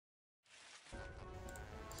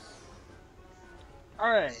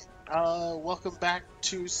Alright, welcome back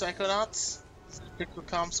to Psychonauts, Pixel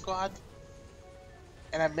Com Squad.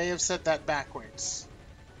 And I may have said that backwards.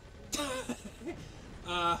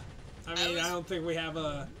 I mean, I don't think we have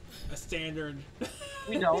a standard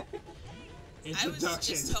We don't. introduction. I was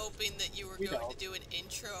just hoping that you were going to do an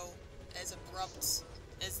intro as abrupt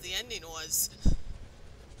as the ending was.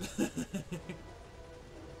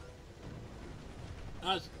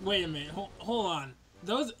 Wait a minute, hold on.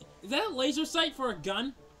 Is that a laser sight for a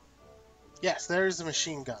gun? Yes, there is a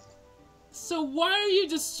machine gun. So why are you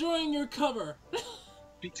destroying your cover?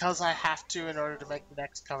 Because I have to in order to make the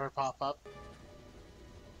next cover pop up.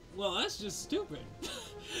 Well, that's just stupid.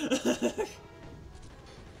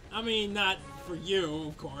 I mean, not for you,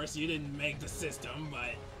 of course. You didn't make the system,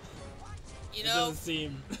 but You it know, doesn't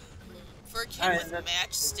seem... for a kid with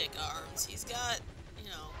matchstick arms, he's got, you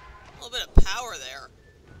know, a little bit of power there.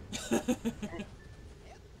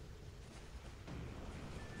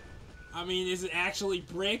 I mean, is it actually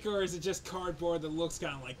brick, or is it just cardboard that looks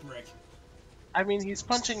kind of like brick? I mean, he's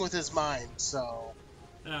punching with his mind, so...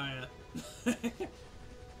 Oh, yeah. He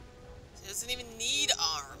doesn't even need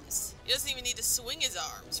arms. He doesn't even need to swing his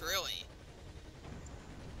arms, really.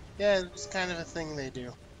 Yeah, it's kind of a thing they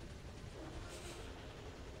do.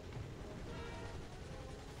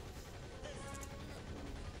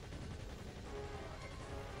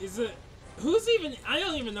 Is it... Who's even... I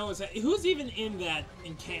don't even know who's even in that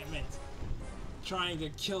encampment trying to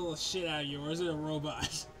kill the shit out of you, or is it a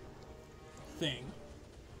robot thing?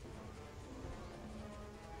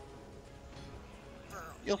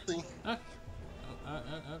 You'll see. Okay.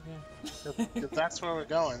 Because that's where we're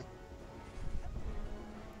going.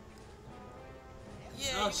 Yeah,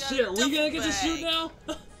 Oh shit, are we gonna get to shoot now?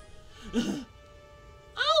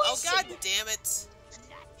 Oh god damn it.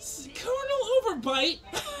 Colonel Overbite!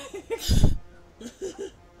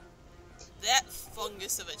 That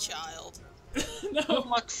fungus of a child. Good No.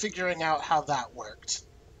 luck figuring out how that worked.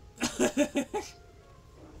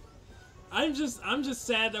 I'm just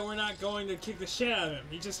sad that we're not going to kick the shit out of him.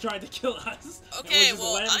 He just tried to kill us. Okay, and we just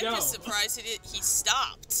well, let him I'm go. just surprised he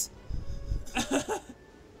stopped. What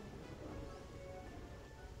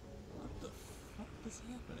the fuck is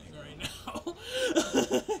happening right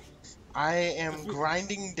now? I am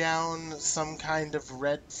grinding down some kind of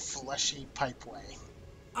red, fleshy pipeway.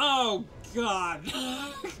 Oh god.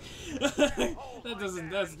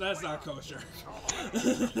 That's not kosher.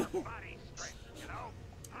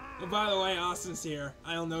 And by the way, Austin's here.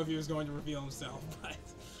 I don't know if he was going to reveal himself, but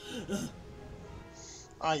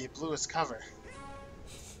Ah, you blew his cover.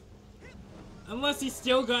 unless he's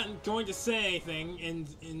still going to say anything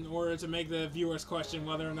in order to make the viewers question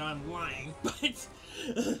whether or not I'm lying, but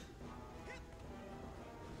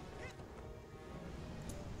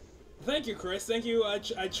thank you, Chris. Thank you. I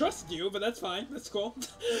trusted you, but that's fine. That's cool.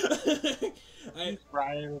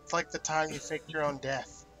 Ryan, it's like the time you faked your own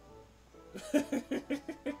death.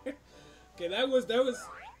 Okay, that was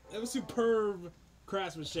superb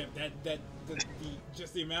craftsmanship.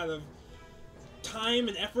 Just the amount of time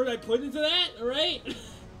and effort I put into that. All right,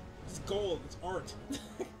 it's gold. It's art.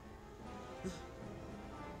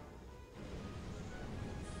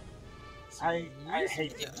 I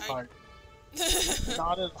hate this part. It's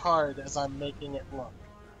not as hard as I'm making it look.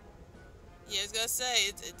 Yeah, I was gonna say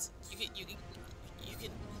it's you can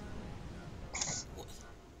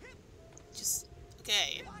just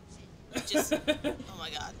okay. Just oh my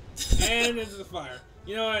god. And into the fire.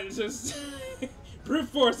 You know what? It's just brute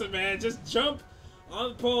force it, man. Just jump on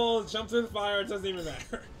the pole, jump through the fire. It doesn't even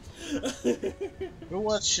matter. Who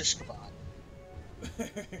was shish kebab?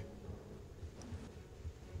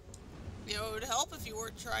 You know, it would help if you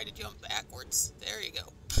weren't trying to jump backwards. There you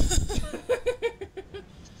go.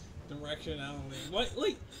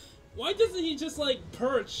 Directionality. Why doesn't he just like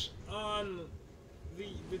perch on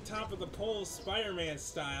the top of the pole Spider-Man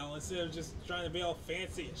style instead of just trying to be all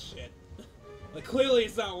fancy and shit? Like clearly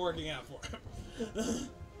it's not working out for him.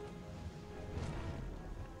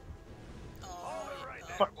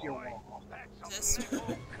 Fuck your wall. This You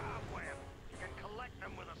can collect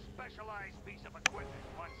them with a specialized piece of equipment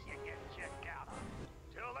once you get checked out.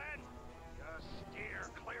 Till then, just steer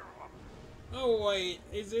clear of them. Oh wait,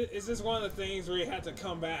 is this one of the things where you have to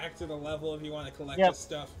come back to the level if you want to collect Yep. this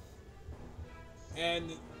stuff?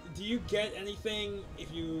 And do you get anything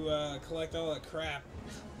if you collect all that crap?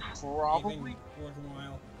 Probably. Anything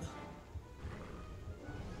worthwhile?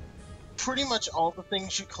 Pretty much all the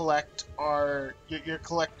things you collect are you're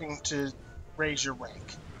collecting to raise your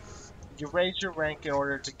rank. You raise your rank in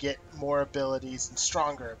order to get more abilities and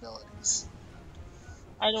stronger abilities.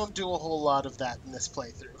 I don't do a whole lot of that in this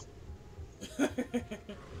playthrough.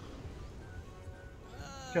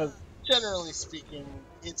 Because generally speaking,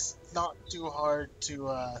 it's not too hard to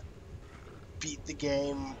beat the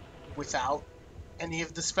game without any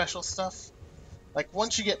of the special stuff. Like,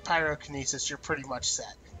 once you get pyrokinesis, you're pretty much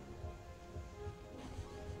set.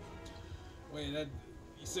 Wait,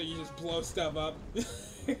 so you just blow stuff up?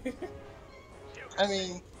 I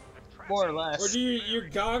mean, more or less. Or do your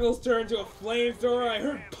goggles turn into a flamethrower? I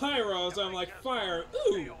heard pyro, so I'm like, fire.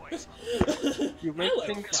 Ooh! You make like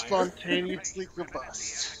things fire. spontaneously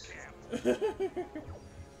robust.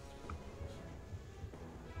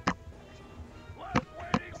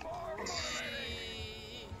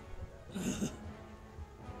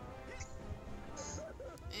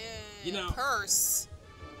 You know- Purse.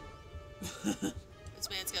 This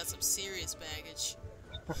man's got some serious baggage.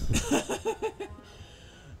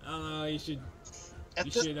 I don't know, you should At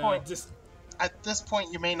You this should point, just. at this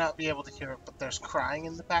point, you may not be able to hear it, but there's crying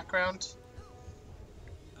in the background.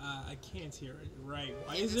 I can't hear it. Right?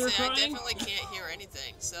 Why Yeah, is there I crying? definitely can't hear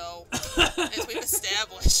anything. So, as we've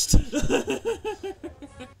established,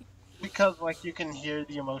 Because, like, you can hear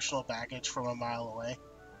the emotional baggage from a mile away.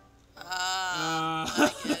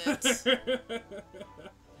 I get it.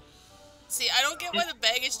 See, I don't get why the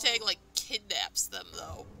baggage tag like kidnaps them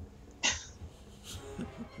though.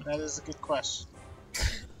 That is a good question.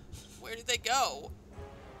 Where did they go?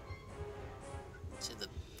 To the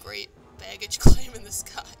great baggage claim in the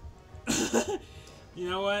sky. You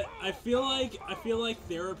know what? I feel like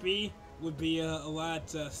therapy would be a lot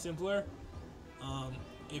simpler.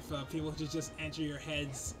 If people could just enter your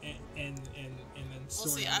heads and then Well,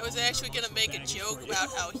 sort see, out I was all your actually gonna emotional make a baggage joke for you.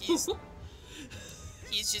 about how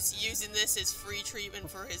he's just using this as free treatment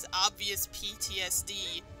for his obvious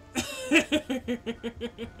PTSD.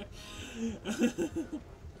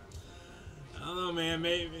 I don't know, man.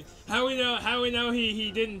 Maybe how we know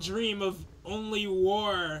he didn't dream of only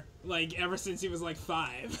war like ever since he was like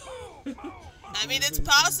 5. I mean, it's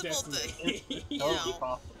possible that, you Totally know,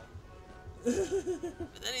 possible.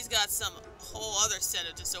 but then he's got some whole other set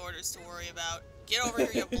of disorders to worry about. Get over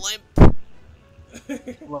here, you blimp.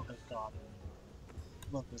 Love is gone.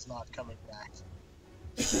 Love is not coming back.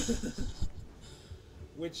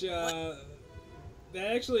 Which that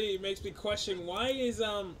actually makes me question why is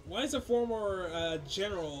a former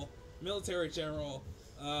general, military general,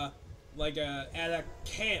 like at a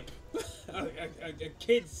camp, a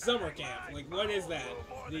kid's summer camp? Like, what is that?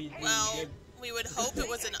 Well, we would hope it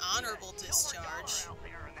was an honorable discharge. Out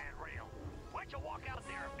there in that rail. Why don't you walk out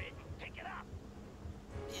there a bit and pick it up?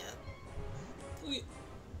 Yeah. we-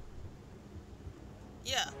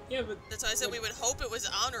 Yeah. yeah, but That's why I said we would hope it was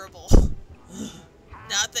honorable.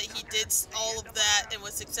 Not that he did all of that and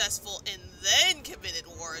was successful and then committed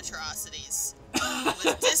war atrocities. He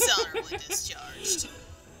was dishonorably discharged.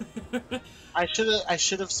 I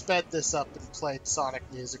should have sped this up and played Sonic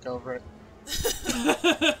music over it.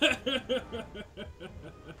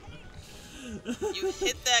 You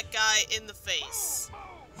hit that guy in the face.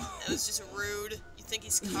 That was just rude. You think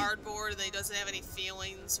he's cardboard and that he doesn't have any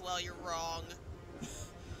feelings? Well, you're wrong.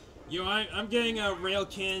 Yo, I'm getting Rail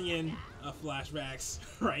Canyon flashbacks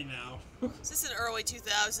right now. Is this an early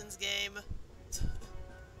 2000s game?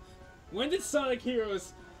 When did Sonic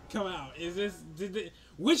Heroes come out?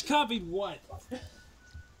 Which copied what? Yeah,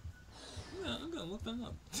 I'm gonna look them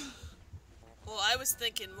up. Well, I was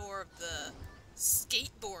thinking more of the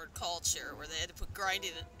skateboard culture where they had to put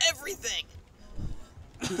grinding in everything.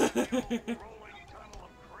 Rolling tunnel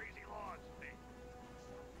of crazy laws, Nick.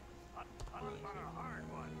 On a hard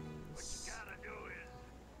one. What you gotta do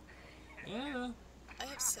is... Yeah. I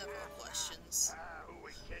have several questions. Who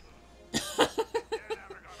we kidding? They're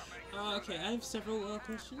never gonna make it. Okay, I have several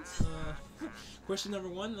questions. Question number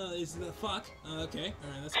 1 is the fuck. Okay,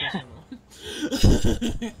 alright, that's question number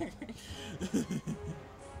 1.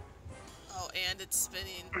 Oh, and it's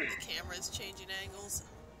spinning. The camera's changing angles.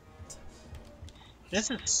 This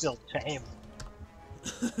is still tame.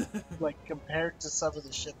 Like, compared to some of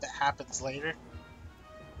the shit that happens later.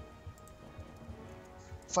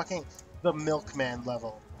 Fucking the Milkman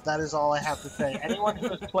level. That is all I have to say. Anyone who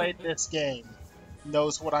has played this game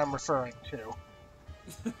knows what I'm referring to.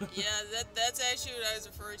 Yeah, that's actually what I was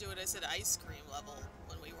referring to when I said ice cream level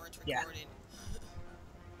when we weren't Yeah. recording.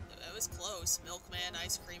 It was close. Milkman,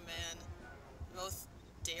 Ice Cream Man, both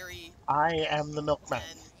dairy I am the Milkman.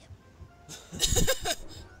 men. Oh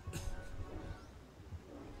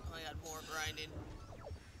my god, more grinding.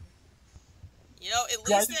 You know, at least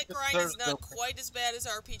Grinding that grind is deserves not milking. quite as bad as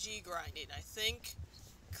RPG grinding. I think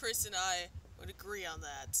Chris and I would agree on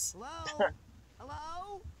that. Hello?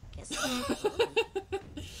 Hello? Guess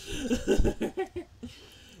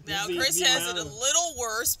Now, The- Chris the has it amount a of- little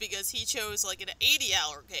worse because he chose like an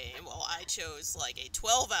 80-hour game, while I chose like a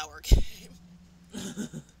 12-hour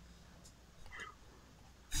game.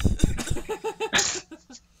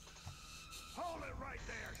 Hold it right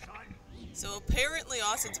there, son. So apparently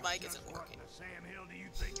Austin's mic isn't What working. the Sam Hill do you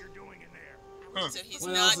think you're doing in there? So he's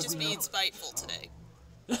What not else just is being new? spiteful today.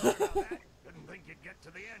 About that? Didn't think you'd get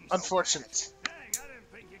to the end. so Unfortunate. fast. Dang, I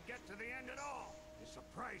didn't think you'd get to the end at all. You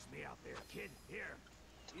surprised me out there, kid. Here,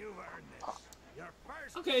 you've earned this. Your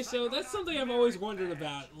first. Okay, so that's something I've always wondered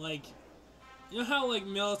about. Like, you know how like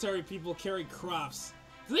military people carry crops?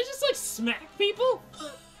 Do they just like smack people?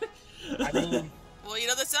 I mean, Well, you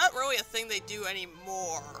know, that's not really a thing they do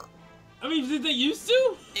anymore. I mean, did they used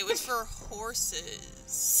to? It was for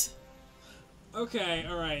horses. Okay,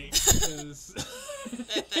 alright.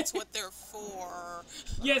 That's what they're for.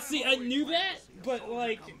 Yeah, see, I knew that, but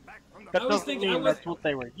like, that I was doesn't thinking- mean I was- that's what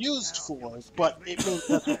they were used for, but it means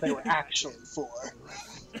that's what they were actually for.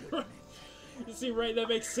 you see, right, that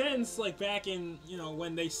makes sense, like, back in, you know,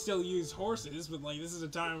 when they still use horses, but like, this is a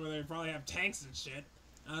time where they probably have tanks and shit.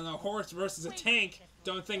 I don't know, horse versus a tank,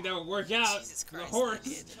 don't think that would work out. Jesus The Christ,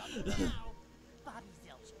 horse.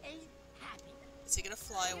 Is he gonna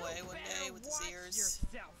fly away one day with his ears?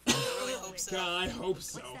 I really hope so. God, I hope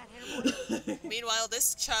so. Meanwhile,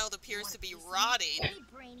 this child appears to be rotting. Hey,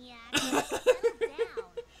 Brainiac,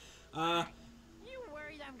 settle down. You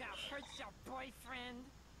worried I'm gonna hurt your boyfriend?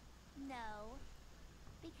 No,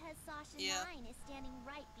 because Sasha Yeah. 9 is standing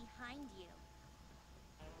right behind you.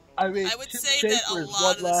 I mean, I would Tim say that a Schafer is lot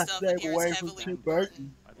one of the last stuff name here is away from heavily Tim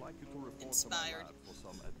Burton. I'd like you to report to my Inspired. lab for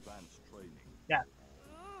some advanced training. Yeah.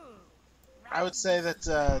 I would say that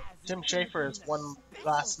Tim Schafer is one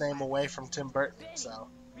last name away from Tim Burton, so.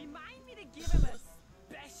 Remind me to give him a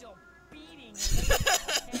special beating.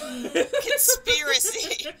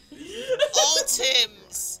 Conspiracy. All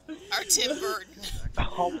Tims are Tim Burton.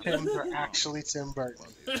 All Tims are actually Tim Burton.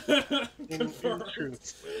 In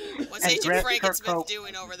truth. What's And Agent Grant Franken-Smith Kirkhope-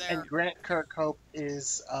 doing over there? And Grant Kirkhope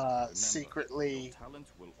is secretly Talent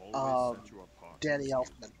will always set you apart. Danny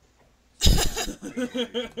Elfman. It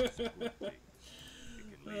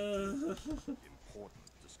can lead to important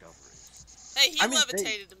discoveries. Hey, he I mean,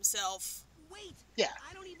 levitated himself. Wait, Yeah,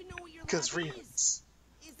 I don't even know what your because lab is. reasons.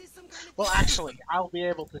 Is this some kind of Well, actually, I'll be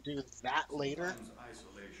able to do that later,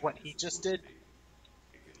 what he just did,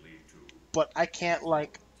 It can lead to but I can't,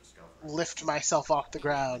 like, lift myself off the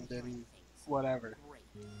ground and whatever.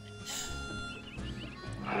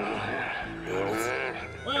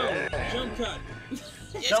 Wow, jump cut.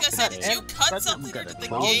 Yeah, I was gonna say, did you and cut that's- something or gonna did the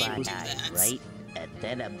close game my do eyes, that? right? And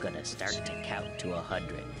then I'm gonna start to count to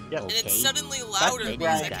 100. Yep. And Okay? it's suddenly louder Then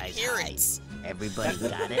because you I can guys hear hide. it. Everybody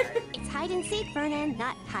got it? It's hide and seek, Vernon,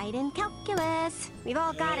 not hide and calculus. We've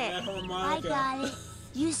all got Yeah, it. that I harmonica. got it.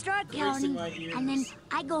 You start Racing counting, my ears. and then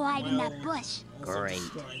I go hide in that Well, bush. Also Great.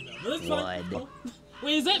 destroying them. But that's fine. One. Oh,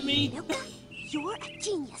 wait, is that me? Luca, you're a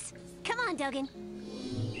genius. Come on, Duggan.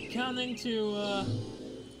 Counting to,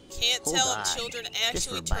 Can't Hold tell on. if children This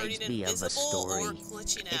actually reminds turning me of a invisible story. or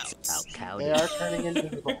glitching It's out. about counting. They are turning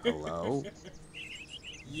invisible. Hello?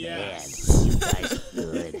 yes. Man, you guys are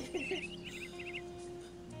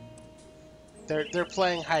good. They're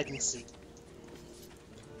playing hide and seek.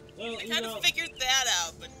 Well, I you kind know, of figured that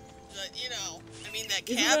out, but you know, I mean, that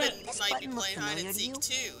Isn't cabin that- This might be button look playing hide and familiar to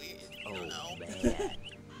seek you? too. You Oh, don't know. man.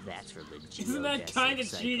 That's from the isn't that geodesic kind of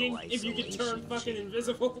cheating if you could turn psycho-isolation fucking chamber.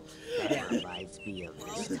 invisible? That reminds me of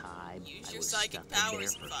this Well, time. use I your was psychic stuck in there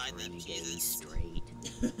powers and for find them, 3 days Jesus.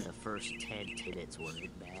 straight. The first 10 minutes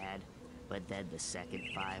weren't bad, but then the second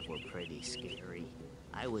 5 were pretty scary.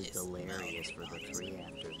 I was Yes, delirious for the 3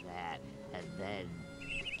 after that, and then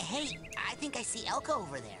Hey, I think I see Elko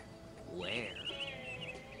over there. where?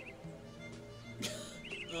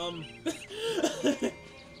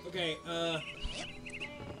 Okay,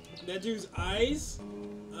 that dude's eyes,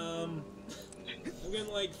 I'm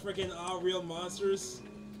getting like freaking Ariel monsters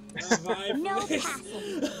vibe. No from this.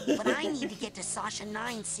 passing. But I need to get to Sasha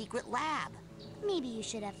 9's secret lab. Maybe you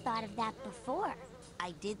should have thought of that before.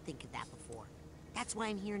 I did think of that before. That's why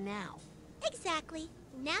I'm here now. Exactly.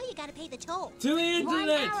 Now you gotta pay the toll. To the One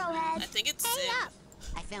internet! arrowhead. I think it's Pay Sim. up.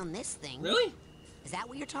 I found this thing. Really? Is that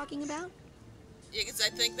what you're talking about? Yeah, because I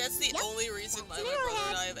think that's the Yep, only reason why that's my an brother and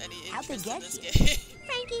arrowhead. I have any How'd they interest in get this game.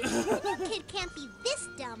 Frankie, no kid can't be this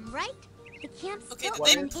dumb, right? The camp's Okay, built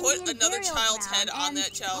did on they put Indian another burial child's ground head on and-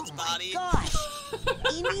 that child's Oh body? my gosh!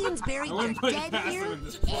 Indians buried I their wouldn't put it dead past here? him at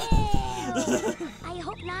this point. Ew. I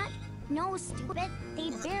hope not. No, stupid. They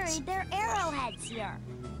buried their arrowheads here.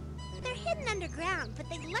 They're hidden underground, but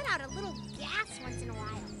they let out a little gas once in a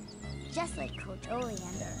while. Just like Coach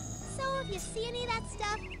Oleander. So if you see any of that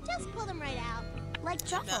stuff, just pull them right out. Like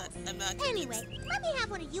truffles. I'm not convinced. Anyway, let me have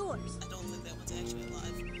one of yours. I don't think that one's actually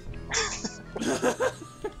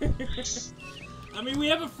alive. I mean, we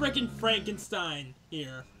have a freaking Frankenstein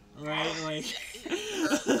here, right? Like,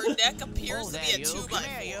 her neck appears to be a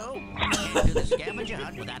 2x4. Can't do the scavenger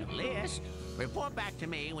hunt without a list. Report back to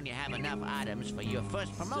me when you have enough items for your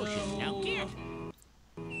first promotion. Now get.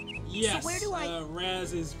 Yes, So where do I-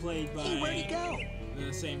 Raz is played by Hey, where'd he go?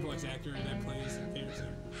 the same voice actor that plays Peterson.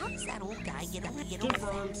 How does that old guy get up here?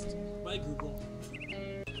 Confirmed by Google.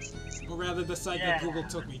 Or rather, the site that Google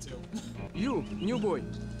took me to. You, new boy.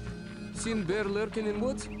 Seen bear lurking in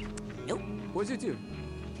woods? Nope. Positive.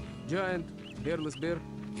 Giant, hairless bear.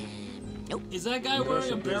 Nope. Is that guy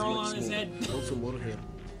wearing a barrel on his head? Also more hair.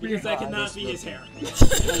 Because that cannot be his hair.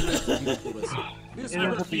 This I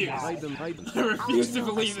refuse. hide them, hide them. I refuse to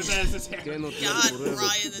believe that that is his hair. Cannot God, live forever.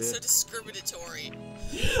 Ryan, that's so discriminatory.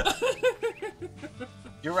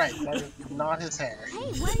 You're right. That is not his hair.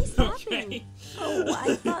 Hey, what is happening? Okay. Oh,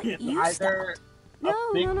 I thought It's you either stopped. a No,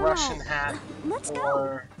 big no, no, Russian no. hat Let's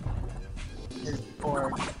go.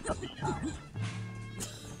 or a beehive.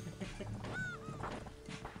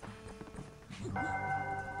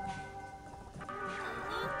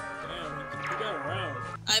 Damn, he got around.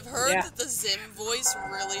 I've heard Yeah. that the Zim voice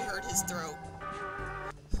really hurt his throat.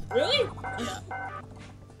 Really? Yeah.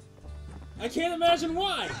 I can't imagine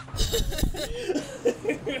why. Because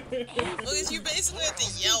you basically have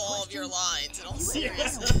to yell all of your lines in all Weird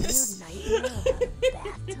seriousness. nightmare of a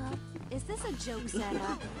bathtub. Is this a joke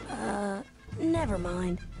setup? Never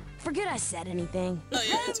mind. Forget I said anything. Oh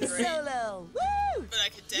yeah, it's great. Solo. Woo! But I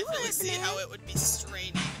could definitely see how it would be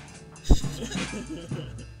straining.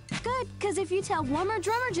 Good, because if you tell one more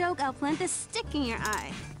drummer joke, I'll plant this stick in your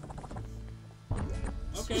eye.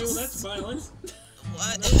 Okay, well that's violence.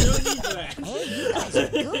 What? No need for that. Hey, you guys are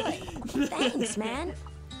good. Thanks, man.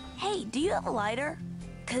 Hey, do you have a lighter?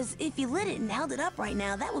 Because if you lit it and held it up right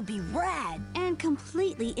now, that would be rad. And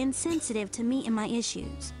completely insensitive to me and my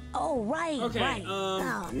issues. Oh, right, Okay, right.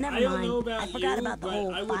 Oh, never I don't mind. know about I forgot you, about the but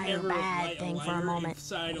whole I would fire never bad light thing a for a lighter moment.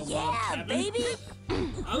 inside a log Yeah, cabin. baby. I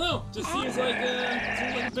don't know, just seems like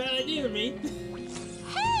a bad idea to me.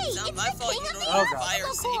 Hey, It's not my fault you don't Oh, have God. fire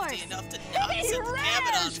safety enough to not set the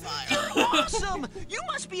cabin on fire. Awesome! You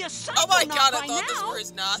must be a psychonaut Oh my god, I by thought those now. were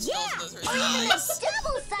his nostrils and those were his yeah. eyes.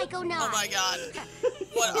 Double Psychonauts. Oh my god.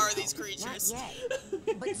 What are these Not creatures? yet,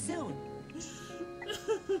 but soon.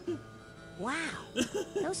 Wow,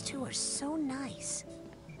 those two are so nice.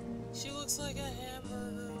 She looks like a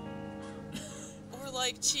hamburger. Or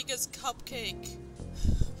like Chica's cupcake.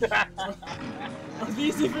 Are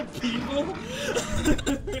these even people?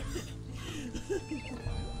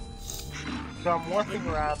 So I'm walking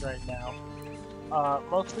around right now,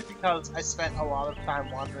 mostly because I spent a lot of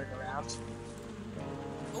time wandering around,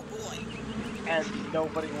 Oh boy. and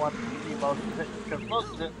nobody wanted to see most of it because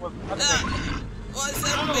most of it was Ah, was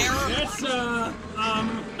that Oh, bear? that's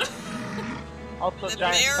also The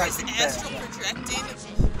giant bear is psychic astral bear. projecting.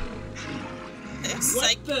 They have,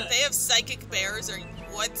 What the- they have psychic bears or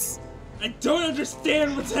what's... I don't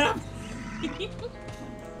understand what's happening.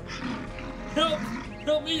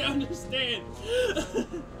 Help me understand.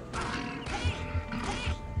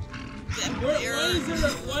 That Why bear...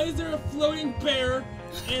 why is there a floating bear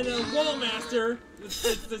and a wall master? You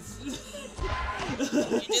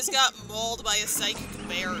just got mauled by a psychic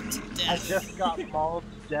bear to I death. just got mauled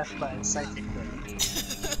to death by a psychic bear.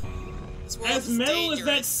 This world As is metal as that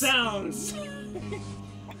dangerous. sounds,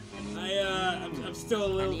 I'm still a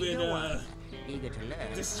little bit Eager to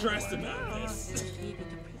learn. distressed about this. Eager to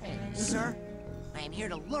play. Sir, I am here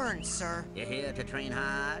to learn, sir. You're here to train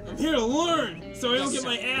hard? I'm here to learn, so I don't Yes, get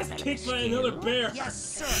my sir. ass kicked by another bear. Yes,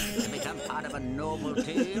 sir. To become part of a noble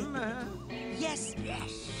team? Yes.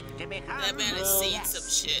 Yes. To become That man has seen Yes. some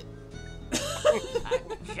shit. a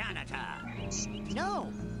janitor.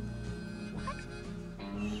 No.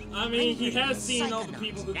 I mean, he has seen all the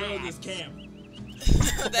people who go to this camp.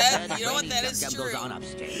 That, you know what, that is Just true. goes on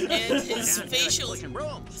upstairs. And his Down here facial pushing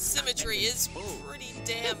brooms. symmetry is pretty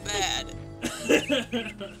damn bad.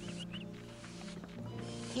 Hey,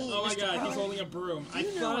 Oh my Mr. god, he's Poe, holding a broom. I you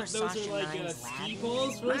know thought where those were Sasha like Nine's ski lab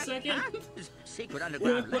balls for a What? second. Huh? Secret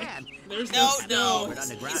underground lab. There's No, no no. Secret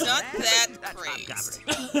underground He's not lab? that That's crazed.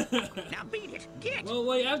 hobgoblin. Now beat it. Get. Well,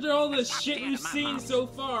 like, after all the shit damn you've it, my seen mom. so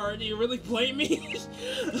far, do you really blame me?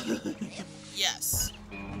 Yes.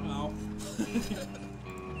 Oh.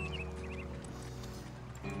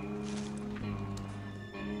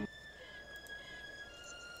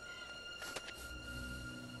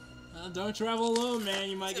 Don't travel alone, man.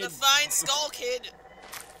 You might Gonna get. find Skull Kid.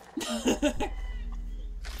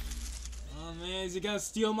 man, is he gonna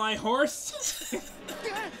steal my horse?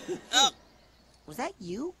 Oh, Was that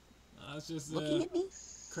you? It's just Looking at me?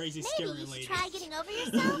 crazy Maybe scary you should lady. try getting over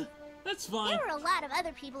yourself. That's fine. There were a lot of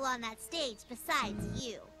other people on that stage besides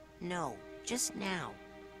you. No, just now.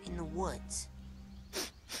 In the woods.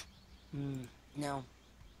 No.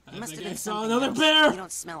 I It must think have I been saw something another else. bear. You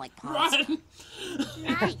don't smell like pasta. Run!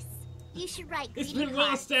 Nice. You should write It's greeting been well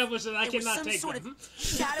cards. established that I There was cannot some take sort them. of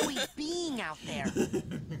shadowy being out there.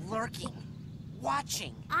 Lurking.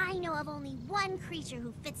 Watching. I know of only one creature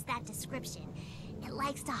who fits that description. It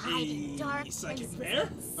likes to hide in dark Psychic places, bear?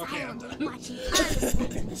 Okay, I'm silently done. watching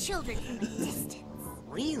unsuspecting children from a distance.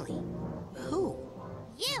 Really? Who?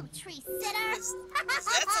 You, tree sitter! is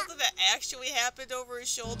that something that actually happened over his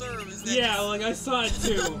shoulder, or was that Yeah, just... like I saw it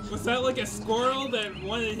too. Was that like a squirrel that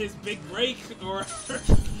wanted his big break, or?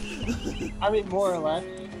 I mean, more or less.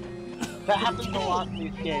 That happens a lot in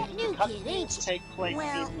these games. New kid, ain't Cutscenes take place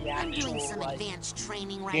Well, in the I'm doing actual, some like, advanced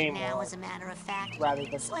training right game now, world, as a matter of fact. rather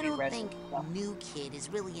than So I the don't rest think of stuff. new kid is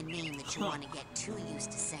really a name that you want to get too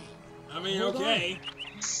used to saying. I mean, okay.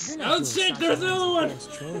 You're not Oh doing shit, there's another one!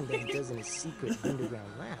 Psychonauts training that he does in a secret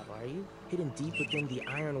underground lab, are you? Hidden deep within the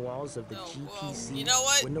iron walls of the No, GPC. well, you know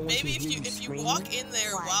what? where no one Maybe can if hear you screaming? walk in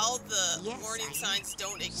there Why, while the yes, warning I- signs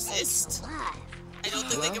don't It's exist, alive. I don't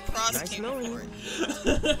think they Well, can prosecute nice you knowing for you.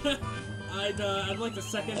 it. I'd like to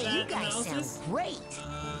second Hey, you that guys analysis. sound great. I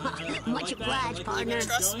Much like that. obliged, I like partner. where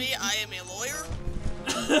Trust it's me, I am a lawyer.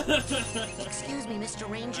 Excuse me, Mr.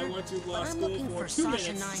 Ranger, I went to law but I'm school looking for for 2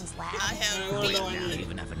 Sasha minutes. Nine's lab. I I have wanna know played, I need it.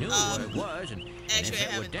 Even if I knew Um, where it was, and actually, if I it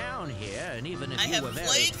were haven't- down here, and even if I you have were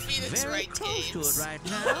played Phoenix very Wright close games. to it right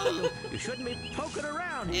now, you shouldn't be poking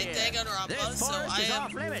around and here. Danganronpa, This so forest I is am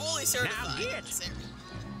off limits. fully Now certified in get. this area.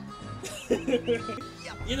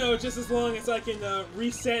 You know, just as long as I can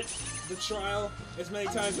reset the trial as many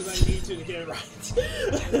times as I need to get it right.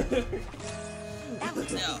 That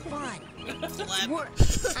looks like No. fun. Flap. Work.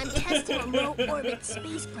 I'm testing a low orbit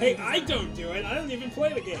space Hey, plane. I don't do it. I don't even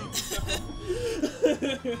play the game.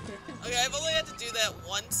 Okay, I've only had to do that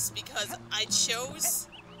once because I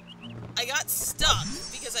got stuck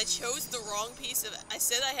because I chose the wrong piece of, I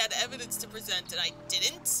said I had evidence to present and I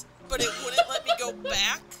didn't, but it wouldn't let me go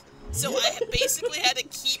back. So I basically had to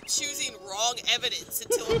keep choosing wrong evidence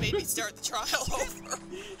until it made me start the trial over.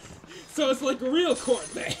 So it's like a real court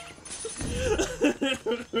thing.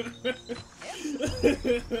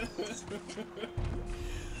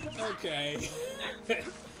 Okay.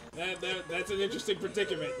 That's an interesting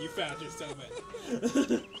predicament you found yourself in.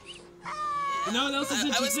 You know what else is I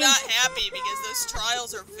was interesting? not happy because those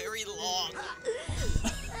trials are very long.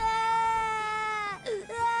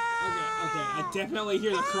 Okay, I definitely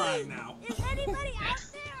hear the crying now. Is anybody out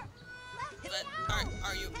there? But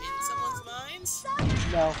are you in someone's minds?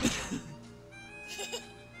 No.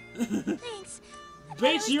 Thanks.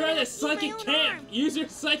 Bitch, you're at a Eat my psychic own camp! arm. Use your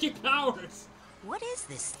psychic powers! What is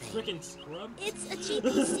this thing? Frickin' scrub. It's a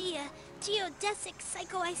GPC, a geodesic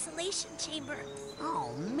psycho-isolation chamber.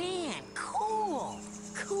 Oh man, cool.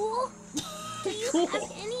 Cool? Do you Cool.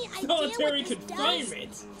 have any idea Solitary what this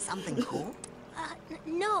confinement. Something cool?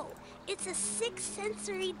 No. It's a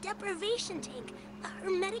six-sensory deprivation tank. A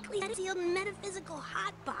hermetically sealed metaphysical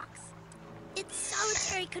hotbox. It's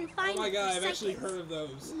solitary Oh confinement my god, for I've actually psychics. heard of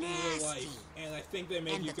those in real Nasty. life, and I think they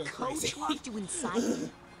make And you the go coach crazy. locked you inside?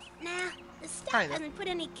 Nah, the staff Kinda. hasn't put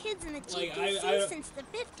any kids in the Like, GPC I- since the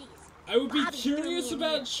 50s. I would be Bobby curious threw me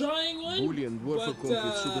in about trying one, Boolean dwarf but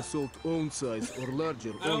complex should assault own size or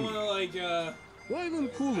larger I don't only. want to like Why even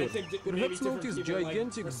cooler? I think that maybe Perhaps different notice people, like,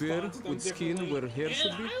 gigantic respond bear to them with skin differently. where hair And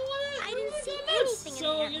should be. I didn't see nuts, anything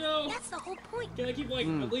so, in there. you know, That's the whole point. can I keep like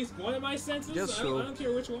at least one of my senses? Guess I don't, so. I don't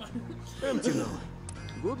care which one. Empty now.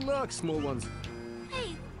 Good luck, small ones.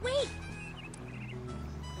 Hey, wait!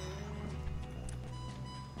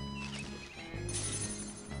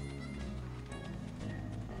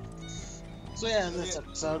 So yeah, in this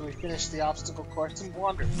episode, we finished the obstacle course and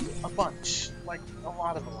wandered a bunch. Like, a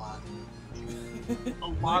lot. A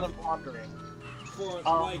lot of wandering. For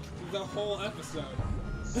like the whole episode.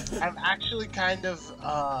 I'm actually kind of,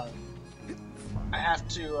 I have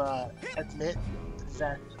to, admit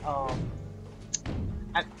that,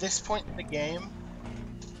 at this point in the game,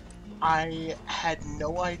 I had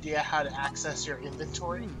no idea how to access your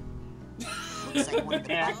inventory. Looks like one of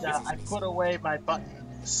the And buttons I is put away my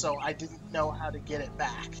button, so I didn't know how to get it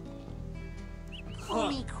back. Call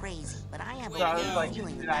me crazy, but I have So I was a like,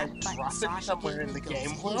 feeling did that I button drop it Sasha somewhere gave in me the goes game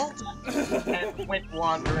here. world? And went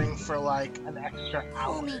wandering for like an extra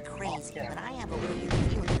hour. Call me crazy, off camera. but I have a weird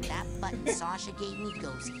feeling that button Sasha gave me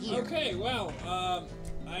goes here. Okay, well,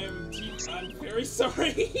 I'm very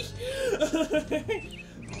sorry.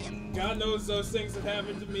 God knows those things have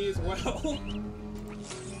happened to me as well.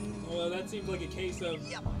 Well, that seems like a case of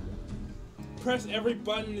press every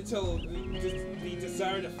button until the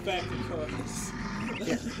desired effect occurs.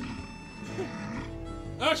 Yeah.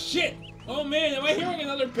 Oh shit! Oh man, am I hearing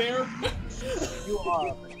another bear? You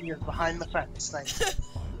are. He is behind the fence. Thank you.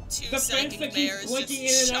 The fence that keeps blinking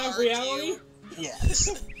in and out of reality?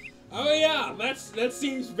 Yes. Oh yeah, that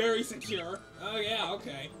seems very secure. Oh yeah,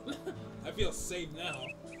 okay. I feel safe now.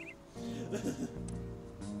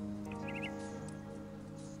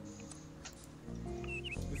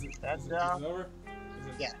 That's is it over?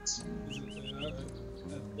 Yes.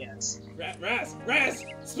 Yes. Raz!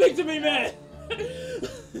 Speak to me, man!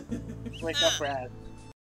 Wake up, Raz.